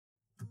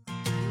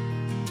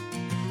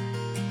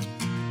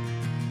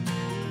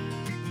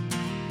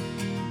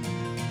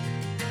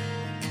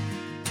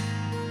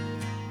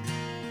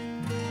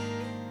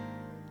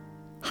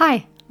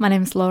Hi, my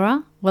name is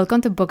Laura.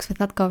 Welcome to Books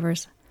Without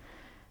Covers.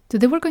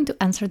 Today we're going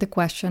to answer the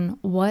question,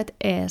 what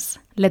is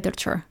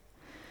literature?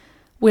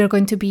 We're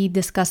going to be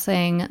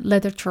discussing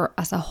literature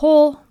as a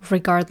whole,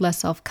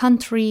 regardless of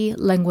country,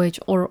 language,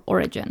 or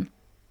origin.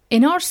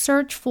 In our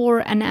search for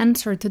an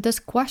answer to this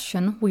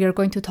question, we are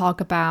going to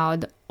talk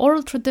about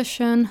oral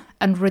tradition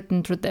and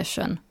written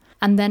tradition.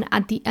 And then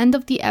at the end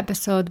of the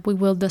episode, we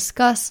will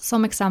discuss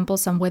some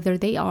examples on whether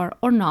they are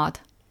or not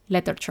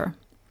literature.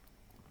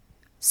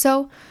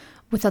 So,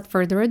 without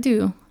further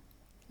ado,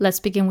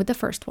 let's begin with the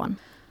first one.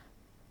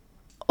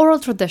 Oral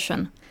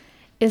tradition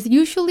is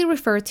usually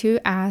referred to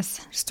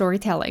as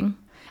storytelling,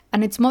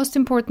 and its most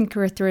important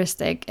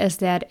characteristic is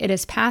that it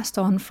is passed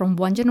on from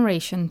one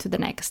generation to the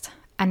next,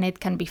 and it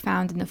can be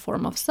found in the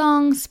form of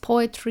songs,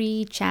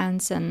 poetry,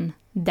 chants, and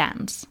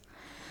dance.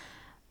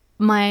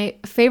 My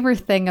favorite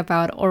thing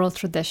about oral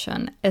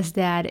tradition is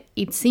that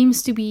it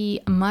seems to be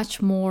a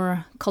much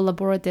more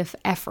collaborative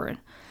effort,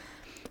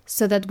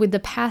 so that with the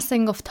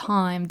passing of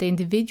time, the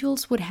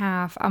individuals would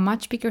have a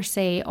much bigger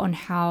say on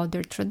how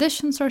their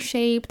traditions are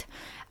shaped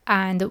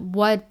and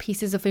what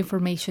pieces of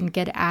information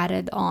get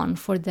added on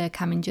for the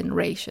coming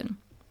generation.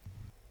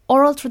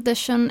 Oral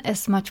tradition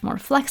is much more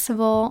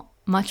flexible,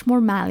 much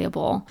more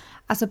malleable,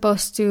 as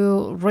opposed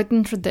to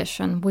written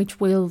tradition, which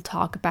we'll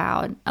talk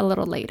about a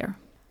little later.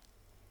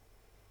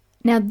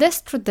 Now,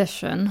 this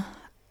tradition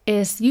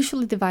is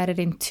usually divided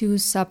in two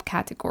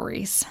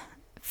subcategories,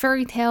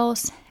 fairy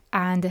tales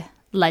and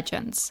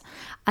legends.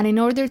 And in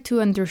order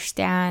to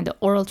understand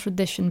oral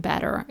tradition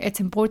better, it's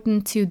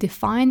important to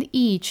define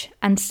each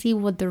and see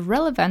what the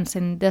relevance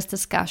in this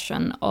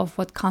discussion of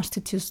what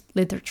constitutes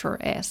literature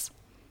is.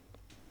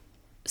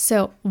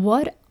 So,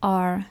 what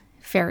are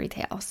fairy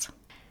tales?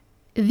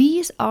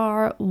 These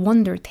are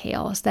wonder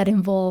tales that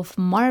involve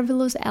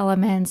marvelous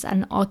elements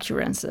and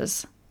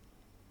occurrences.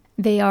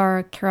 They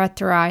are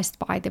characterized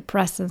by the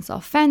presence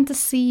of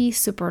fantasy,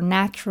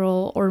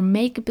 supernatural, or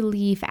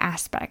make-believe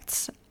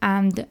aspects.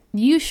 And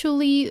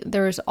usually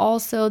there's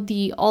also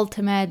the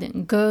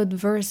ultimate good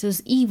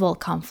versus evil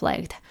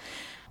conflict.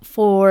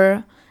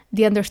 For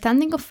the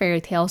understanding of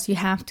fairy tales, you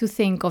have to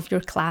think of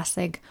your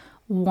classic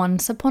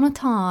once upon a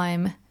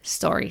time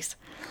stories.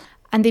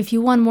 And if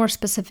you want more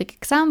specific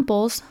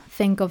examples,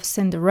 think of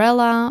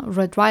Cinderella,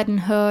 Red Riding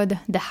Hood,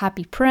 The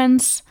Happy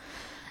Prince.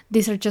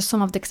 These are just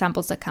some of the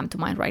examples that come to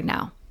mind right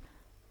now.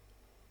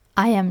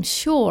 I am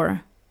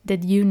sure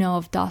that you know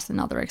of dozen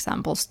other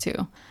examples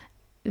too.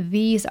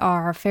 These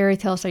are fairy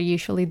tales are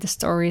usually the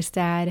stories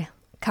that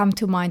come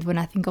to mind when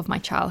I think of my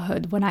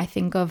childhood, when I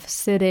think of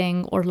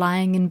sitting or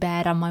lying in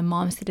bed and my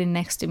mom sitting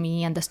next to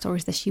me and the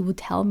stories that she would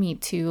tell me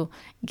to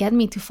get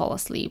me to fall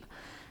asleep.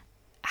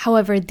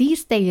 However,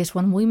 these days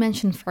when we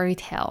mention fairy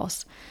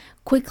tales,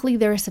 quickly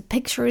there is a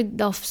picture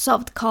of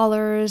soft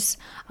colors,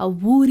 a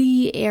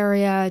woody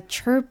area,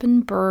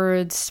 chirping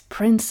birds,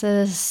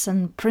 princes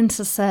and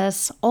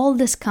princesses. All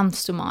this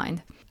comes to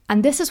mind.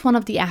 And this is one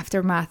of the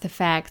aftermath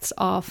effects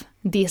of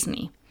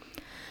Disney.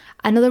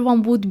 Another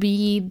one would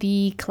be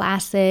the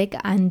classic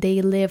 "and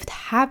they lived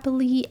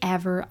happily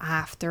ever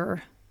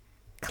after"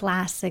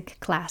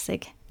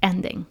 classic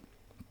ending.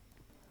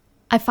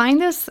 I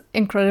find this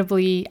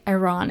incredibly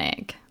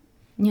ironic.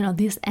 You know,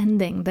 this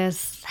ending,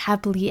 this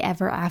happily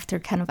ever after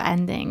kind of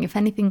ending. If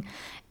anything,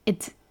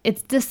 it's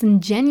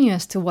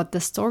disingenuous to what the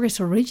stories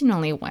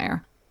originally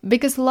were.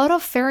 Because a lot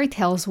of fairy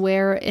tales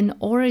were in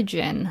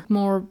origin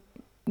more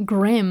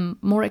grim,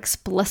 more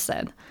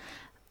explicit.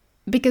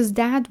 Because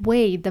that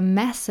way the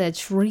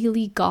message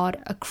really got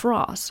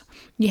across.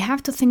 You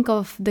have to think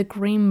of the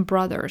Grimm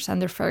brothers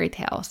and their fairy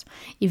tales.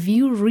 If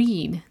you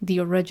read the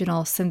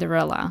original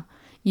Cinderella,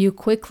 you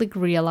quickly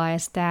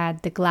realize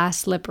that the glass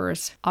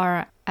slippers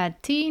are a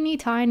teeny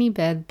tiny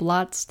bit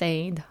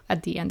blood-stained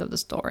at the end of the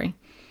story.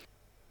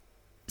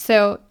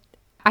 So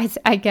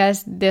I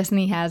guess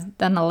Disney has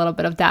done a little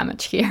bit of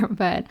damage here,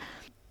 but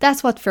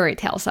that's what fairy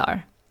tales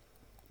are.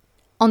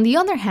 On the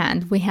other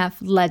hand, we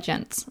have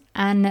legends,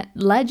 and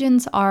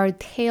legends are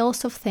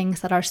tales of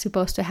things that are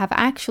supposed to have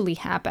actually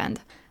happened.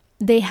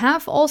 They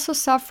have also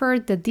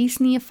suffered the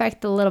Disney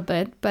effect a little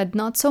bit, but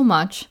not so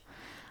much.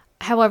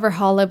 However,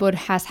 Hollywood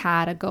has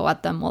had a go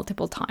at them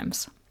multiple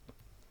times.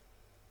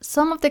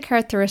 Some of the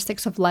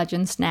characteristics of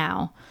legends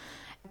now,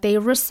 they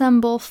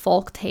resemble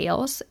folk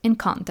tales in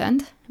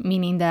content,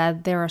 meaning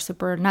that there are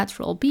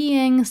supernatural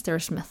beings,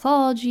 there's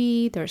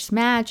mythology, there's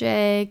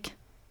magic,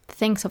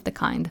 things of the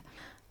kind.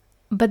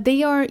 But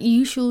they are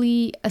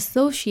usually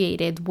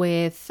associated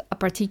with a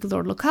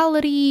particular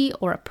locality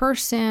or a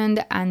person,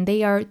 and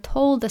they are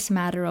told as a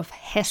matter of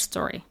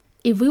history.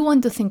 If we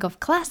want to think of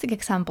classic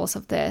examples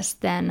of this,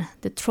 then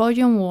the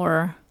Trojan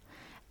War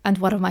and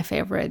one of my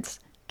favorites,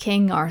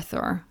 King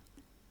Arthur,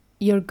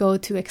 your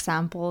go-to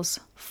examples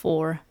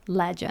for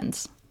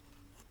legends.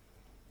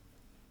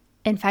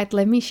 In fact,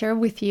 let me share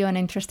with you an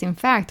interesting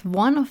fact.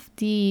 One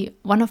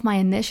of my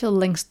initial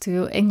links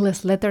to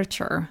English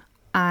literature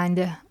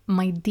and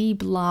my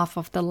deep love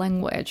of the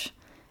language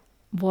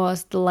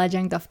was The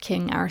Legend of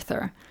King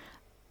Arthur,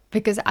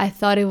 because I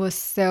thought it was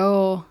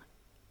so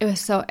It was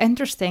so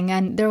interesting.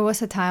 And there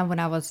was a time when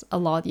I was a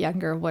lot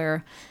younger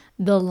where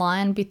the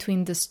line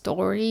between the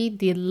story,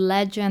 the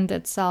legend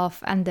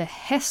itself, and the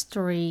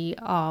history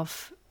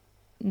of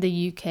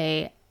the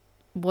UK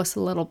was a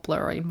little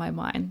blurry in my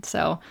mind.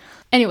 So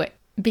anyway,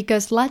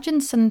 because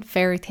legends and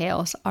fairy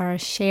tales are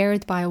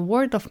shared by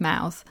word of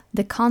mouth,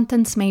 the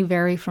contents may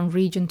vary from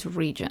region to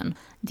region.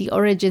 The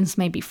origins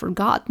may be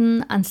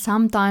forgotten, and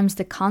sometimes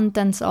the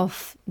contents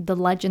of the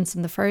legends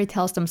and the fairy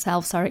tales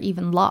themselves are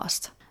even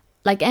lost.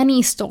 Like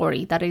any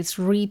story that is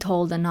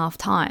retold enough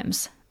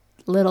times,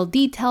 little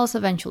details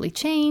eventually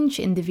change,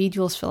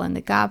 individuals fill in the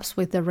gaps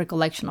with the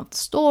recollection of the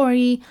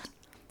story.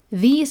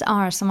 These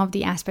are some of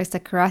the aspects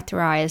that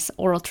characterize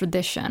oral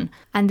tradition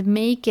and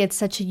make it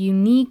such a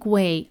unique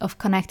way of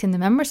connecting the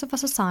members of a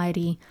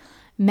society,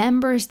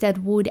 members that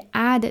would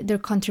add their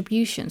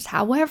contributions,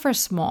 however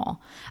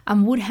small,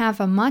 and would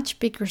have a much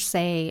bigger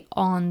say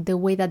on the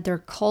way that their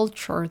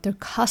culture, their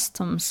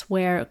customs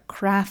were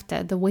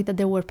crafted, the way that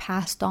they were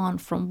passed on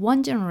from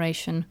one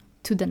generation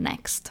to the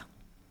next.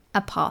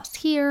 A pause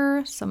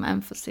here, some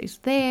emphasis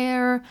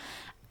there,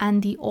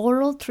 and the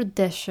oral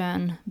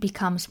tradition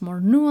becomes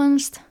more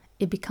nuanced,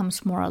 it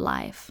becomes more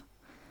alive.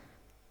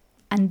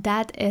 And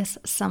that is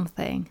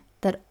something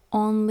that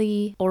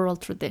only oral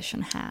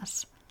tradition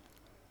has.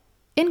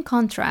 In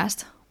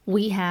contrast,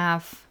 we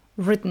have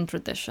written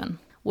tradition,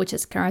 which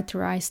is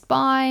characterized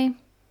by,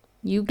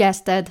 you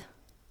guessed it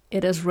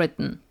is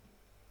written.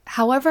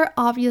 However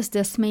obvious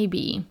this may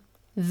be,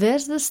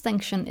 this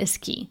distinction is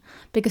key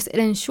because it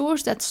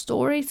ensures that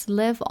stories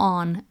live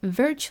on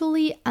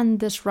virtually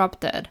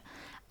undisrupted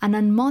and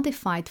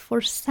unmodified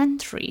for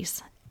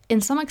centuries, in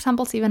some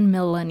examples even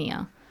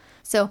millennia.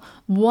 So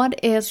what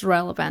is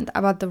relevant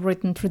about the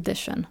written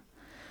tradition?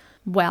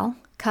 Well,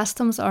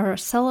 customs are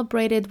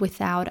celebrated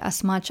without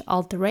as much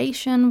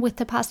alteration with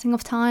the passing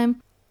of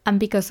time, and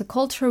because the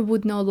culture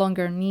would no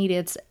longer need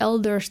its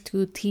elders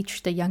to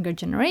teach the younger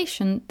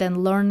generation,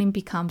 then learning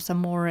becomes a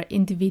more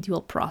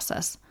individual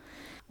process.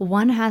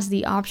 One has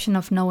the option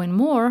of knowing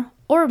more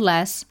or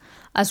less,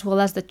 as well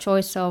as the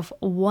choice of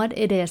what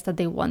it is that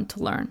they want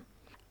to learn.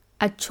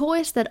 A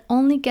choice that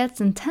only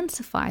gets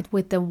intensified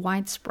with the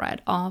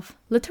widespread of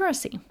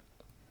literacy.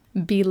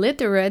 Be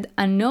literate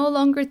and no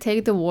longer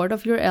take the word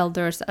of your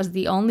elders as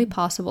the only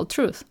possible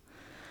truth.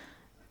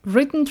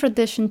 Written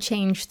tradition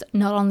changed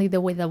not only the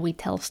way that we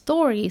tell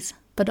stories,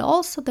 but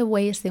also the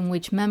ways in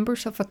which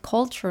members of a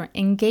culture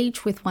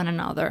engage with one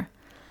another.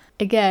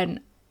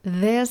 Again,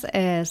 this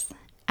is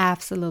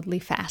absolutely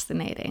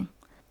fascinating.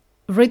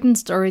 Written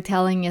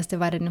storytelling is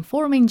divided in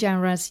four main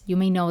genres. You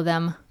may know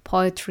them: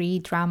 poetry,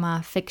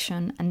 drama,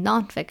 fiction, and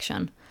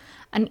nonfiction.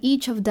 And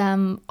each of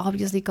them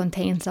obviously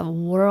contains a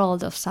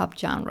world of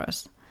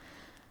subgenres.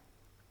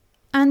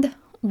 And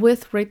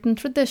with written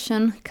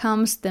tradition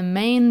comes the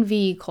main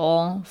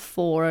vehicle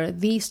for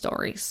these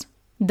stories,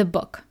 the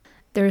book.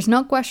 There is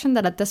no question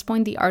that at this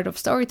point the art of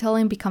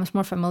storytelling becomes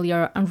more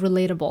familiar and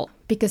relatable,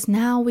 because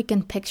now we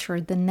can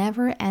picture the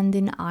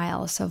never-ending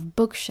aisles of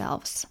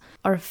bookshelves,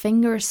 our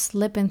fingers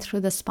slipping through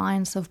the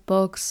spines of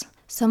books,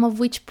 some of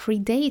which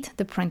predate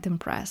the printing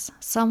press,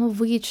 some of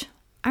which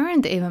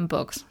aren't even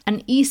books,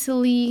 an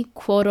easily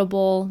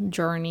quotable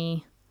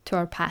journey to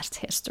our past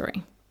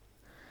history.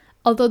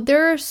 Although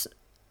there's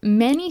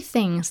many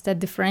things that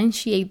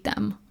differentiate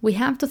them, we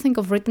have to think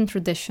of written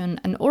tradition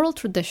and oral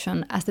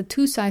tradition as the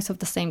two sides of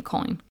the same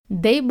coin.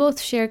 They both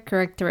share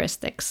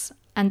characteristics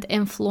and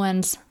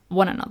influence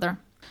one another.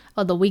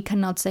 Although we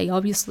cannot say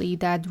obviously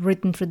that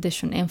written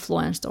tradition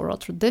influenced oral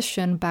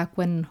tradition back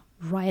when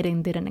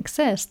writing didn't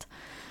exist,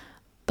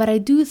 but I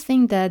do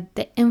think that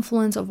the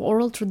influence of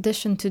oral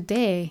tradition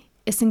today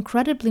is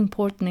incredibly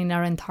important in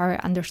our entire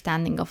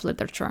understanding of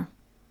literature.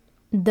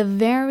 The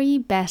very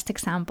best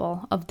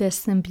example of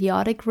this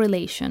symbiotic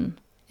relation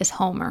is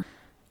Homer.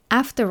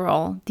 After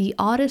all, the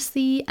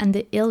Odyssey and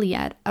the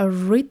Iliad are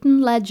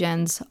written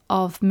legends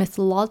of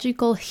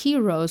mythological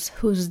heroes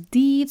whose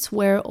deeds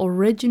were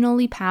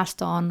originally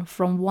passed on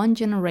from one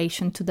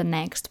generation to the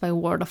next by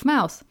word of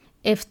mouth.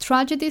 If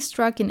tragedy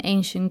struck in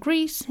ancient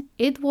Greece,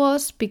 it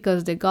was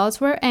because the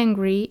gods were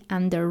angry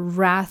and their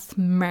wrath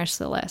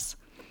merciless.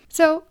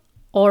 So,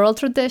 oral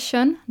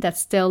tradition that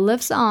still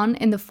lives on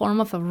in the form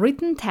of a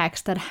written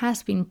text that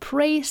has been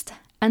praised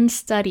and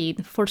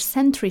studied for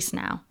centuries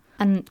now,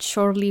 and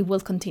surely will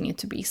continue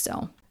to be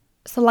so.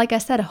 So like I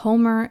said,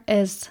 Homer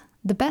is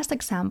the best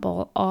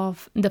example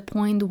of the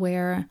point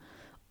where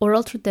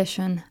oral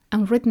tradition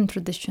and written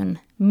tradition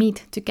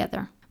meet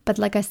together. But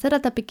like I said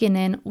at the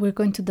beginning, we're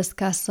going to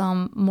discuss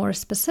some more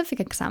specific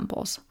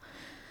examples.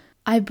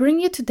 I bring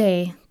you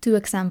today two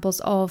examples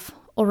of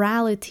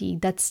orality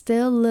that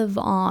still live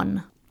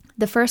on.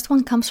 The first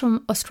one comes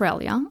from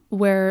Australia,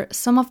 where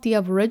some of the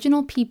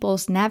Aboriginal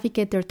peoples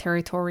navigate their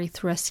territory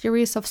through a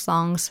series of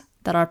songs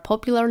that are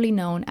popularly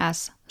known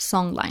as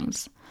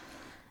songlines,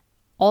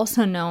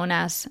 also known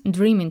as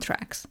dreaming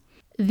tracks.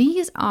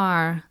 These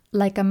are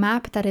like a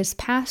map that is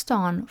passed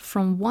on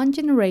from one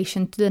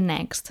generation to the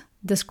next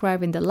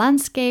describing the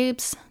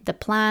landscapes, the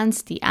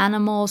plants, the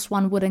animals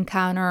one would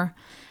encounter.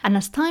 And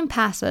as time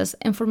passes,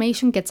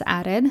 information gets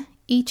added.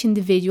 Each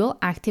individual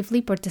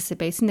actively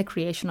participates in the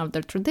creation of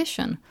their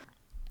tradition.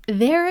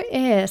 There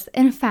is,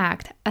 in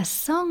fact, a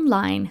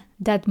songline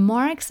that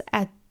marks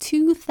a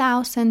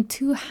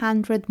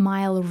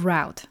 2,200-mile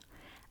route.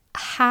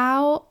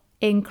 How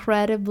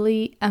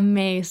incredibly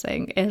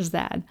amazing is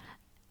that?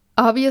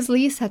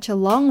 Obviously, such a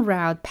long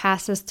route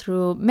passes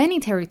through many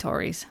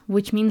territories,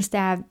 which means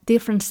that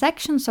different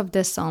sections of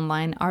this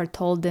songline are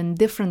told in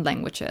different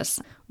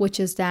languages, which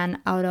is done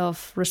out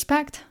of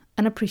respect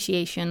and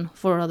appreciation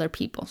for other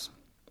peoples.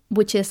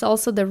 Which is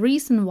also the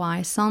reason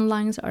why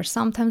songlines are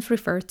sometimes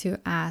referred to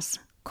as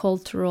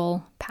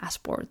cultural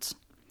passports.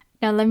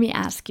 Now let me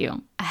ask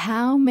you,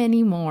 how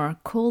many more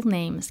cool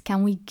names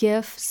can we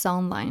give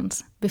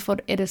songlines before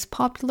it is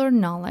popular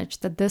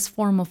knowledge that this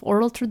form of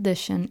oral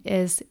tradition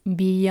is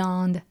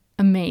beyond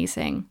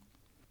amazing?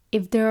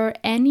 If there are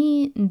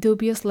any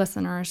dubious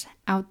listeners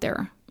out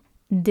there,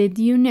 did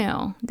you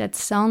know that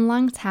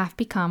songlines have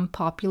become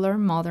popular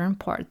modern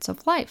parts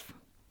of life?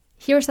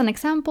 Here's an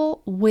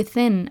example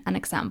within an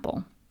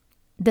example.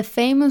 The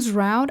famous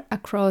route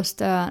across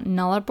the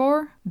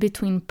Nullarbor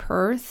between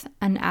Perth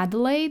and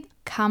Adelaide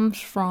comes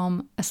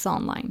from a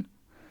songline.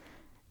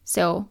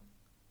 So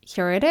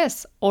here it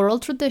is, oral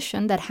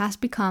tradition that has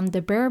become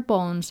the bare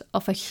bones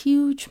of a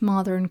huge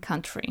modern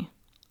country,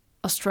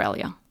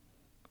 Australia.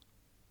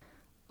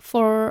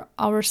 For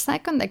our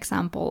second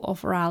example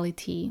of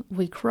orality,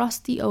 we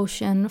crossed the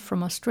ocean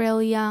from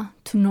Australia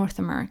to North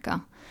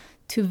America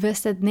to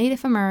visit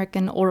Native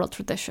American oral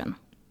tradition.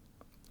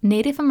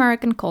 Native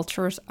American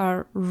cultures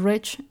are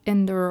rich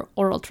in their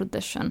oral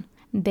tradition.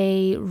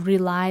 They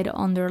relied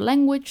on their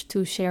language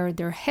to share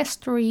their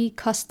history,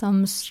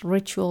 customs,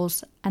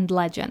 rituals, and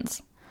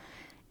legends.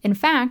 In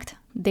fact,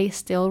 they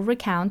still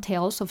recount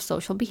tales of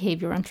social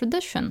behavior and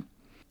tradition.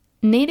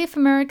 Native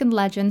American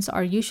legends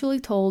are usually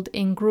told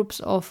in groups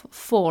of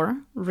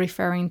 4,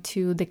 referring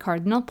to the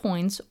cardinal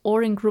points,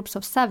 or in groups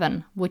of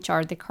 7, which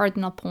are the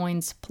cardinal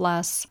points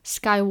plus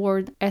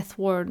skyward,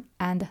 earthward,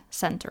 and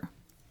center.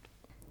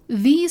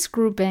 These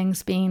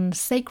groupings being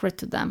sacred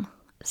to them,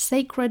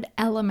 sacred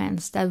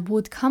elements that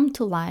would come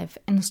to life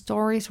in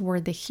stories where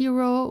the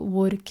hero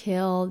would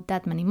kill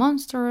that many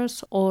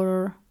monsters,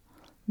 or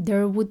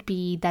there would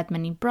be that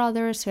many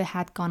brothers who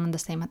had gone on the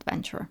same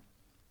adventure.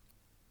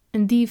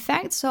 And the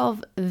effects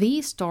of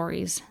these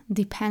stories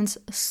depends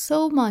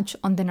so much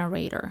on the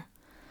narrator.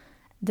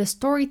 The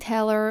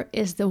storyteller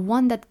is the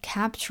one that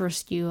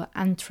captures you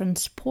and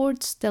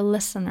transports the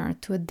listener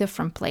to a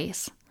different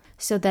place,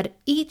 so that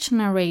each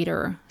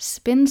narrator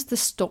spins the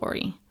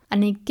story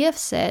and it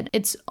gives it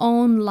its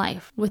own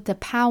life with the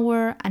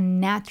power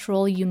and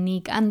natural,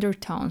 unique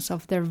undertones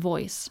of their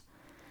voice.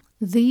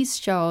 This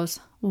shows,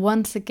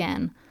 once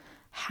again,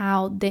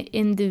 how the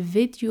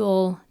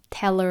individual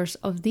tellers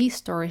of these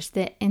stories,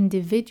 the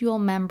individual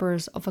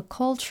members of a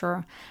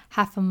culture,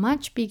 have a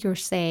much bigger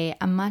say,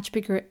 a much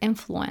bigger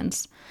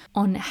influence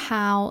on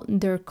how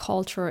their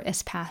culture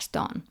is passed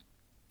on.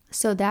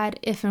 So that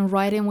if in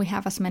writing we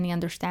have as many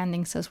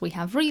understandings as we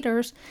have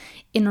readers,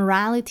 in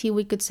orality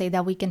we could say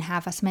that we can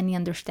have as many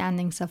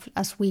understandings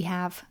as we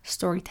have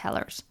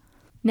storytellers.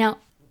 Now,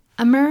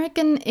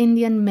 American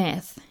Indian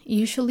myth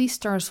usually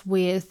starts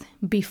with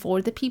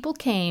before the people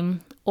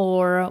came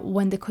or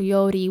when the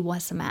coyote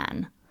was a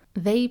man.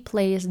 They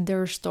place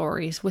their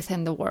stories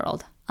within the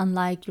world,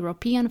 unlike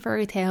European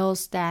fairy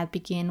tales that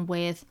begin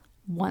with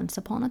once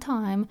upon a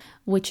time,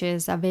 which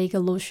is a vague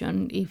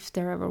allusion if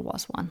there ever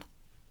was one.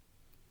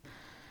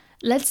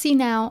 Let's see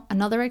now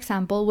another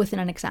example within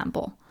an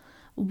example,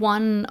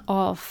 one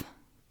of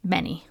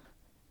many.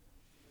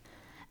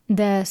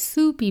 The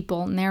Sioux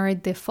people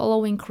narrate the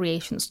following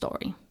creation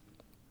story.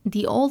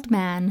 The old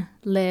man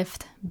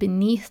lived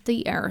beneath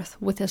the earth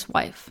with his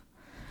wife,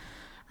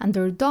 and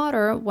their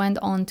daughter went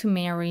on to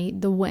marry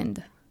the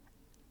wind.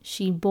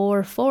 She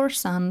bore 4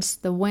 sons,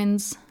 the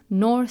winds,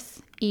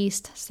 north,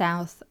 east,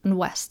 south, and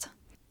west.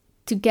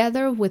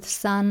 Together with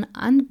sun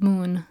and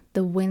moon,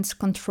 the winds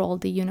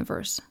controlled the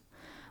universe.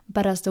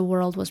 But as the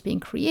world was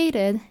being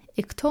created,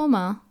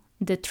 Iktomi,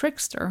 the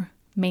trickster,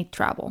 made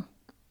trouble.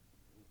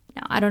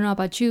 Now, I don't know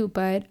about you,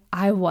 but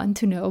I want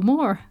to know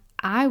more.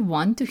 I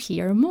want to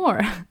hear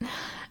more.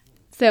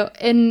 So,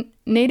 in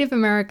Native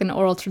American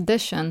oral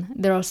tradition,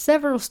 there are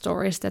several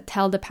stories that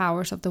tell the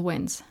powers of the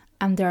winds.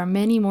 And there are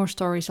many more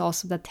stories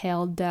also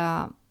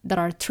that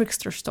are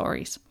trickster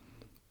stories.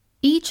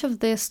 Each of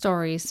these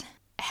stories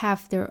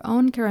have their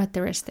own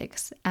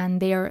characteristics,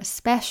 and they are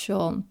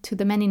special to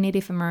the many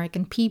Native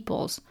American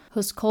peoples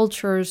whose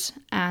cultures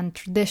and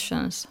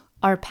traditions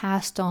are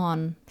passed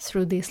on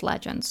through these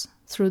legends,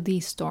 through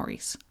these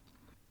stories.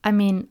 I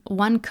mean,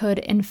 one could,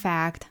 in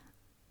fact,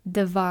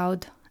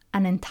 devote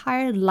an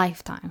entire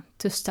lifetime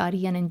to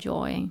study and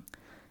enjoy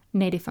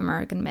Native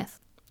American myth,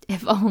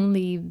 if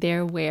only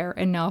there were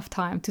enough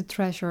time to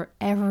treasure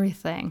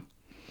everything.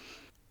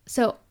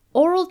 So,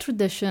 oral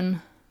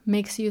tradition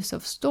makes use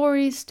of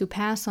stories to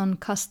pass on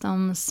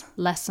customs,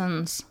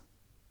 lessons,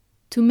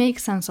 to make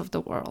sense of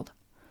the world.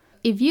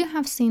 If you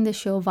have seen the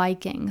show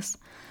Vikings,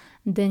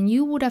 then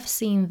you would have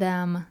seen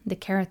them, the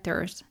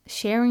characters,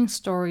 sharing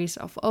stories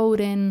of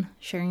Odin,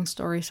 sharing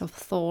stories of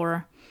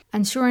Thor.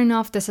 And sure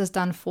enough, this is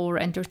done for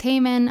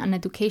entertainment and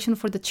education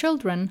for the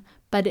children,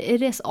 but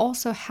it is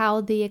also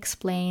how they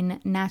explain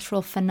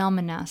natural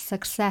phenomena,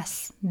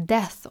 success,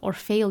 death, or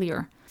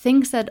failure,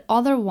 things that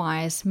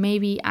otherwise may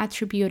be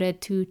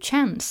attributed to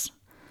chance.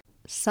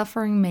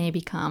 Suffering may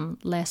become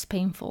less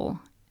painful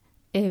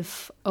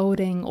if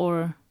Odin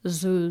or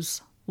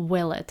Zeus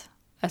will it,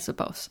 I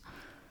suppose.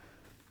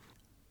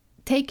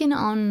 Taking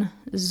on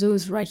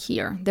Zeus right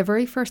here, the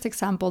very first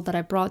example that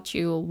I brought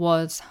you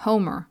was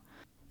Homer,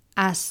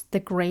 as the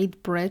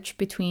great bridge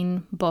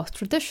between both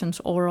traditions,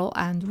 oral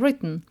and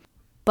written.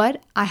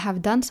 But I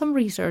have done some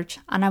research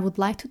and I would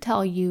like to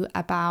tell you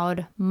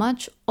about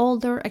much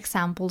older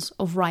examples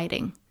of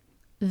writing.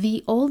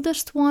 The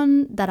oldest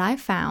one that I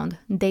found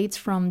dates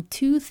from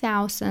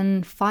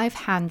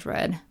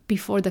 2500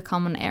 before the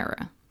Common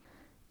Era.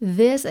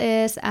 This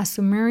is a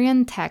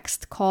Sumerian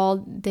text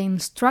called the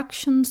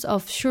Instructions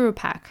of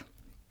Shuruppak.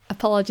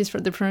 Apologies for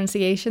the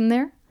pronunciation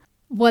there.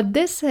 What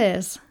this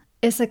is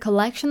a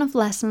collection of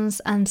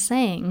lessons and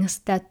sayings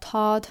that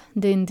taught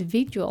the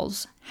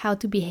individuals how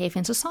to behave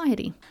in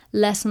society.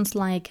 Lessons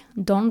like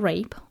don't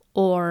rape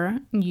or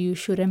you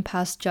shouldn't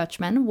pass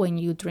judgment when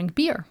you drink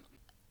beer.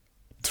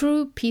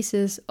 True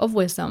pieces of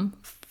wisdom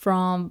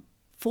from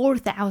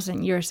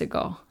 4,000 years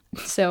ago.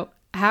 So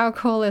how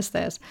cool is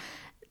this?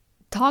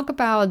 Talk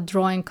about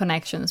drawing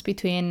connections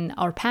between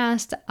our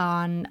past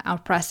and our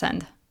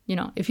present.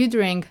 If you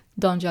drink,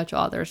 don't judge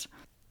others.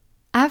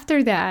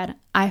 After that,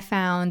 I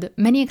found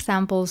many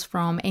examples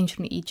from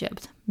ancient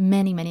Egypt.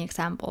 Many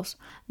examples.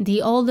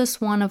 The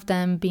oldest one of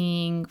them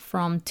being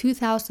from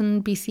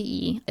 2000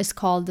 BCE is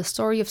called the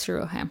Story of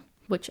Sirohe,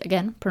 which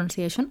again,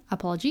 pronunciation,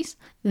 apologies.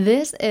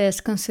 This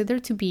is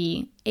considered to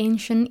be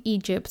ancient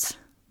Egypt's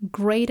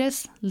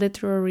greatest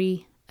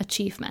literary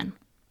achievement.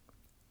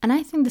 And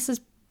I think this is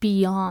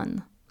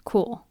beyond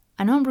cool.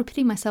 I know I'm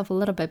repeating myself a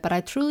little bit, but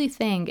I truly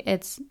think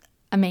it's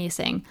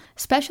amazing,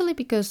 especially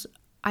because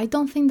I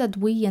don't think that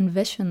we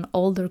envision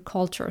older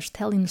cultures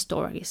telling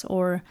stories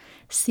or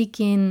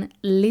seeking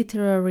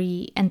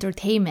literary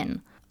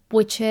entertainment,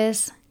 which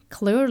is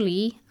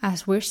clearly,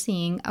 as we're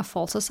seeing, a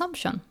false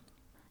assumption.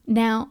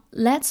 Now,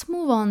 let's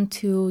move on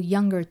to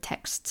younger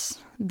texts,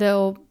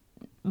 though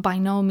by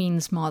no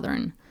means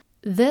modern.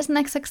 This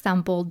next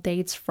example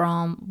dates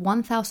from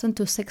 1000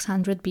 to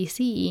 600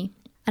 BCE,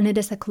 and it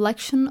is a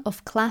collection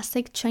of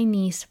classic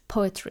Chinese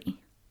poetry.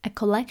 A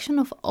collection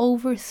of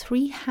over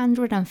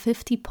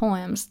 350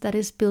 poems that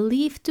is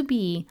believed to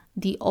be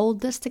the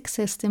oldest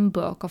existing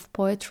book of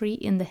poetry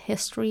in the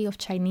history of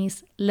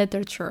Chinese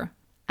literature.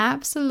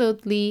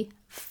 Absolutely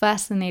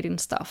fascinating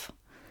stuff.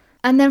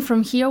 And then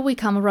from here we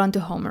come around to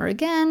Homer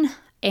again,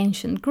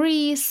 ancient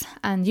Greece,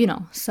 and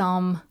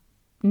some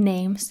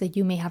names that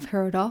you may have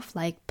heard of,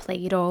 like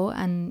Plato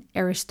and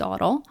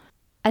Aristotle.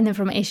 And then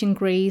from ancient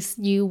Greece,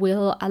 you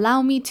will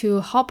allow me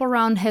to hop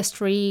around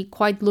history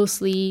quite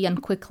loosely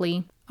and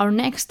quickly. Our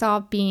next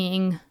stop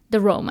being the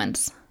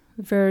Romans.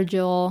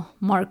 Virgil,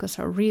 Marcus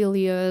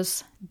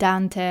Aurelius,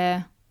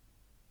 Dante.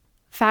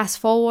 Fast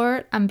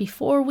forward, and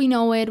before we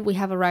know it, we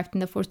have arrived in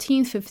the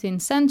 14th,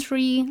 15th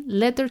century.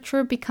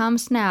 Literature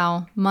becomes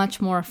now much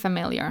more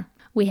familiar.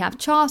 We have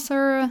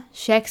Chaucer,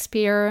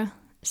 Shakespeare,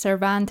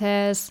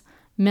 Cervantes,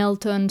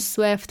 Milton,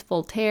 Swift,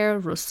 Voltaire,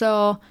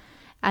 Rousseau,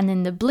 and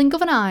in the blink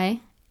of an eye,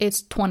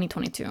 it's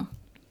 2022.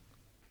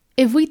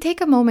 If we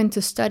take a moment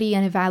to study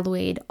and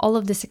evaluate all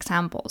of these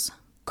examples,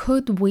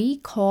 could we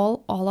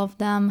call all of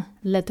them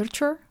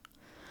literature?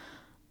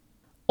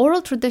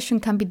 Oral tradition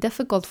can be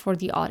difficult for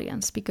the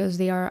audience because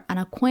they are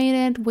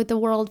unacquainted with the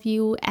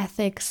worldview,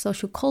 ethics,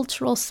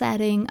 sociocultural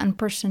setting, and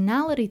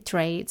personality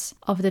traits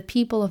of the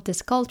people of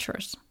these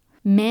cultures.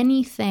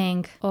 Many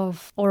think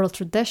of oral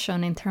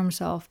tradition in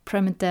terms of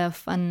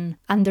primitive and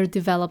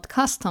underdeveloped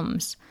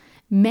customs.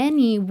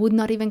 Many would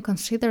not even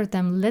consider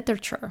them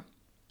literature.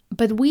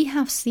 But we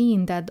have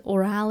seen that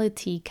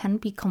orality can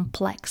be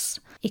complex.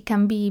 It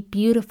can be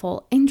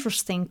beautiful,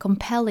 interesting,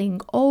 compelling,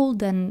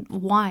 old, and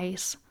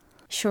wise.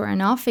 Sure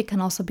enough, it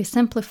can also be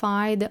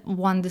simplified,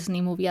 one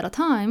Disney movie at a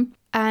time.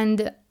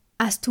 And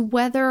as to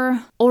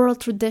whether oral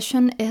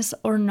tradition is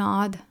or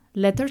not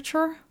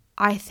literature,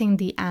 I think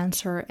the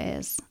answer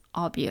is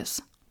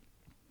obvious.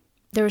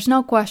 There is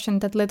no question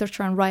that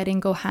literature and writing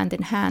go hand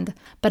in hand,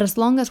 but as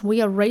long as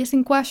we are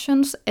raising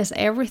questions, is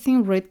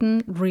everything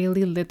written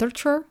really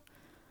literature?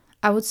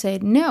 I would say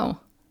no.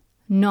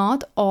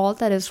 Not all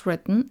that is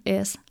written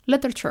is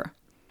literature.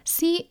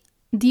 See,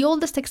 the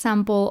oldest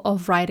example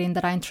of writing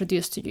that I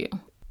introduced to you,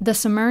 the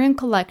Sumerian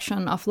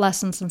collection of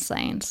lessons and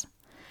sayings.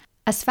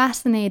 As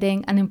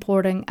fascinating and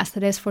important as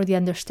it is for the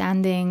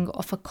understanding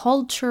of a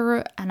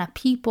culture and a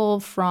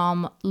people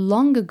from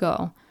long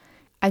ago,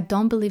 I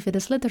don't believe it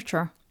is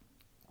literature.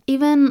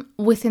 Even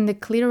within the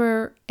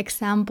clearer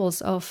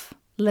examples of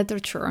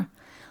literature,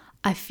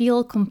 I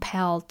feel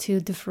compelled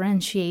to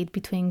differentiate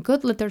between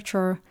good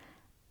literature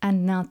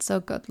and not so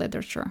good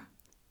literature.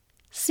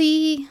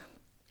 See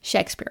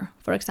Shakespeare,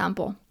 for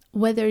example.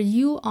 Whether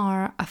you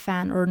are a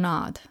fan or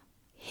not,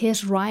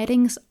 his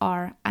writings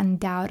are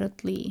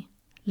undoubtedly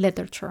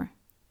literature.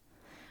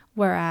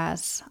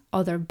 Whereas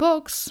other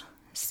books,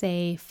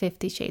 say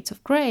 50 Shades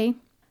of Grey,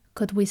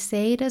 could we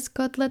say it is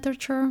good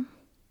literature?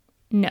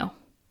 No.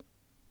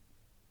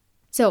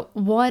 So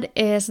what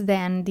is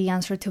then the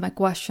answer to my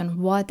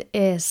question? What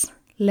is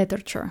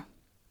literature?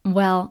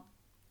 Well,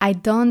 I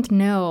don't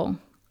know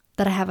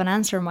that I have an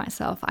answer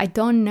myself. I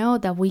don't know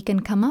that we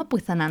can come up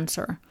with an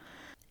answer.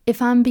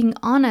 If I'm being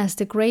honest,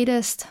 the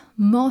greatest,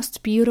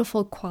 most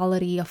beautiful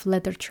quality of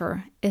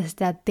literature is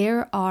that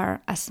there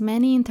are as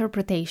many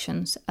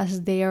interpretations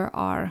as there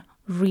are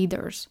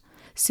readers.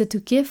 So to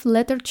give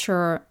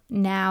literature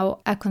now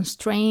a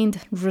constrained,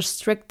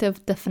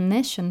 restrictive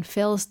definition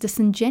feels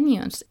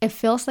disingenuous. It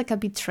feels like a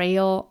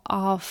betrayal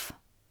of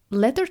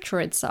literature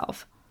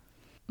itself.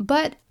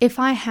 But if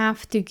I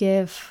have to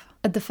give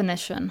a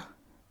definition,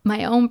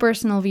 my own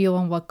personal view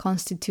on what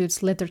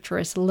constitutes literature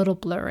is a little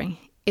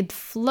blurry. It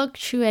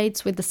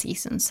fluctuates with the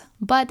seasons.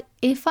 But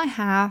if I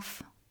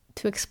have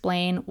to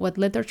explain what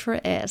literature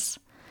is,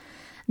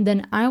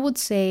 then I would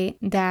say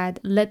that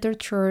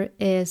literature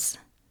is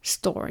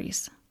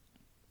stories.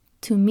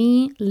 To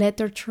me,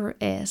 literature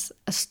is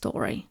a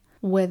story.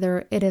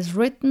 Whether it is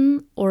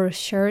written or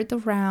shared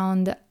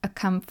around a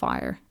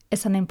campfire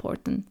is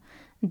unimportant.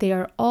 They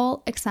are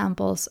all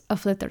examples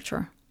of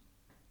literature.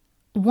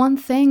 One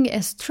thing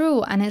is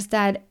true, and is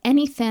that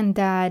anything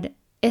that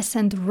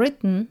isn't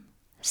written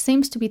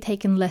seems to be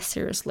taken less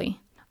seriously.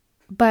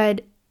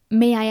 But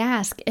may I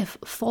ask, if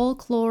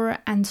folklore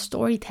and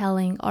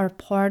storytelling are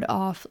part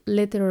of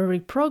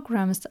literary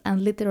programs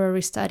and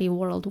literary study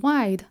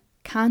worldwide,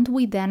 can't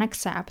we then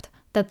accept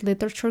that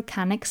literature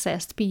can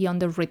exist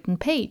beyond the written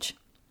page?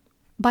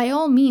 By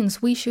all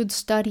means, we should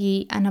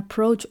study and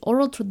approach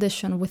oral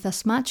tradition with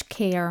as much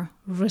care,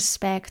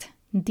 respect,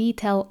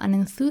 detail, and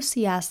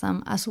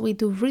enthusiasm as we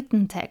do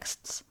written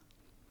texts.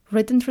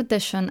 Written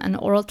tradition and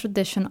oral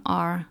tradition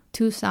are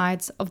two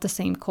sides of the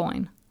same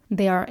coin.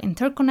 They are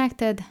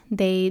interconnected,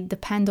 they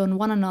depend on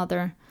one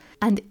another,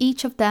 and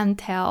each of them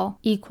tell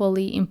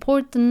equally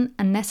important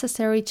and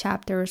necessary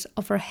chapters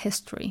of our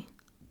history,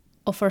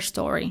 of our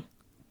story.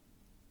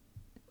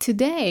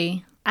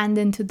 Today, and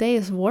in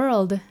today's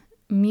world,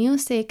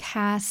 music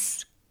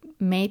has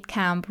made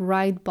camp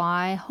right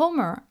by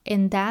Homer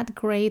in that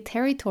gray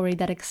territory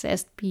that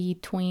exists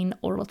between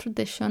oral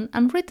tradition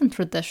and written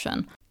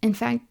tradition. In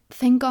fact,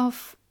 think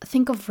of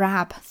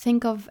rap,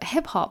 think of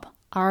hip-hop.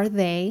 Are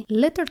they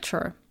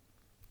literature?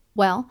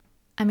 Well,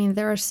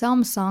 there are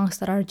some songs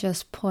that are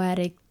just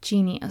poetic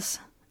genius,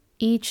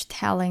 each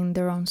telling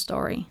their own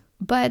story.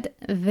 But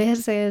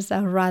this is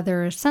a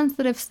rather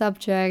sensitive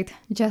subject,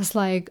 just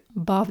like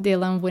Bob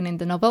Dylan winning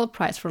the Nobel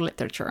Prize for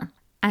Literature.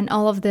 And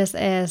all of this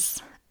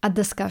is a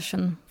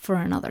discussion for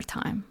another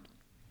time.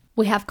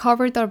 We have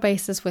covered our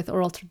bases with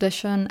oral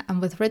tradition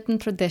and with written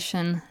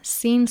tradition,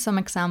 seen some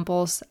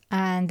examples,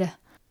 and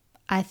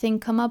I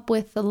think come up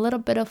with a little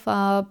bit of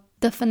a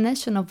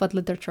definition of what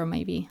literature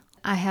may be.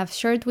 I have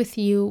shared with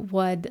you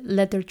what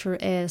literature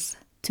is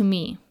to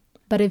me.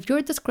 But if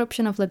your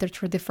description of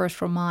literature differs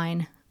from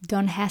mine,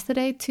 don't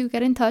hesitate to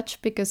get in touch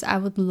because I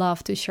would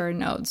love to share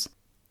notes.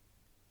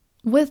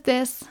 With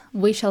this,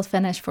 we shall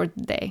finish for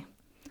today.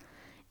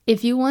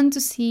 If you want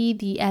to see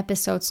the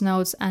episode's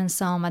notes and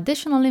some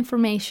additional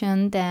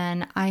information,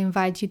 then I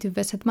invite you to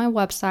visit my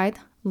website,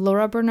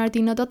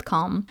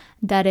 laurabernardino.com.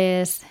 That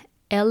is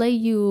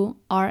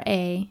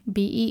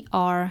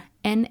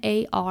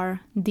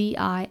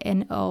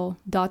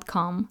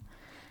laurabernardino.com.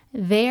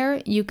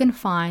 There you can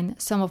find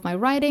some of my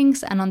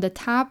writings, and on the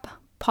tab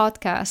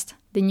podcast,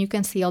 then you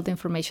can see all the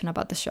information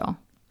about the show.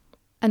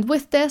 And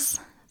with this,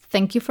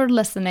 thank you for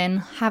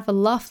listening. Have a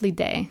lovely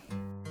day.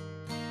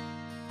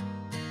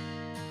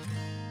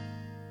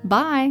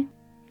 Bye!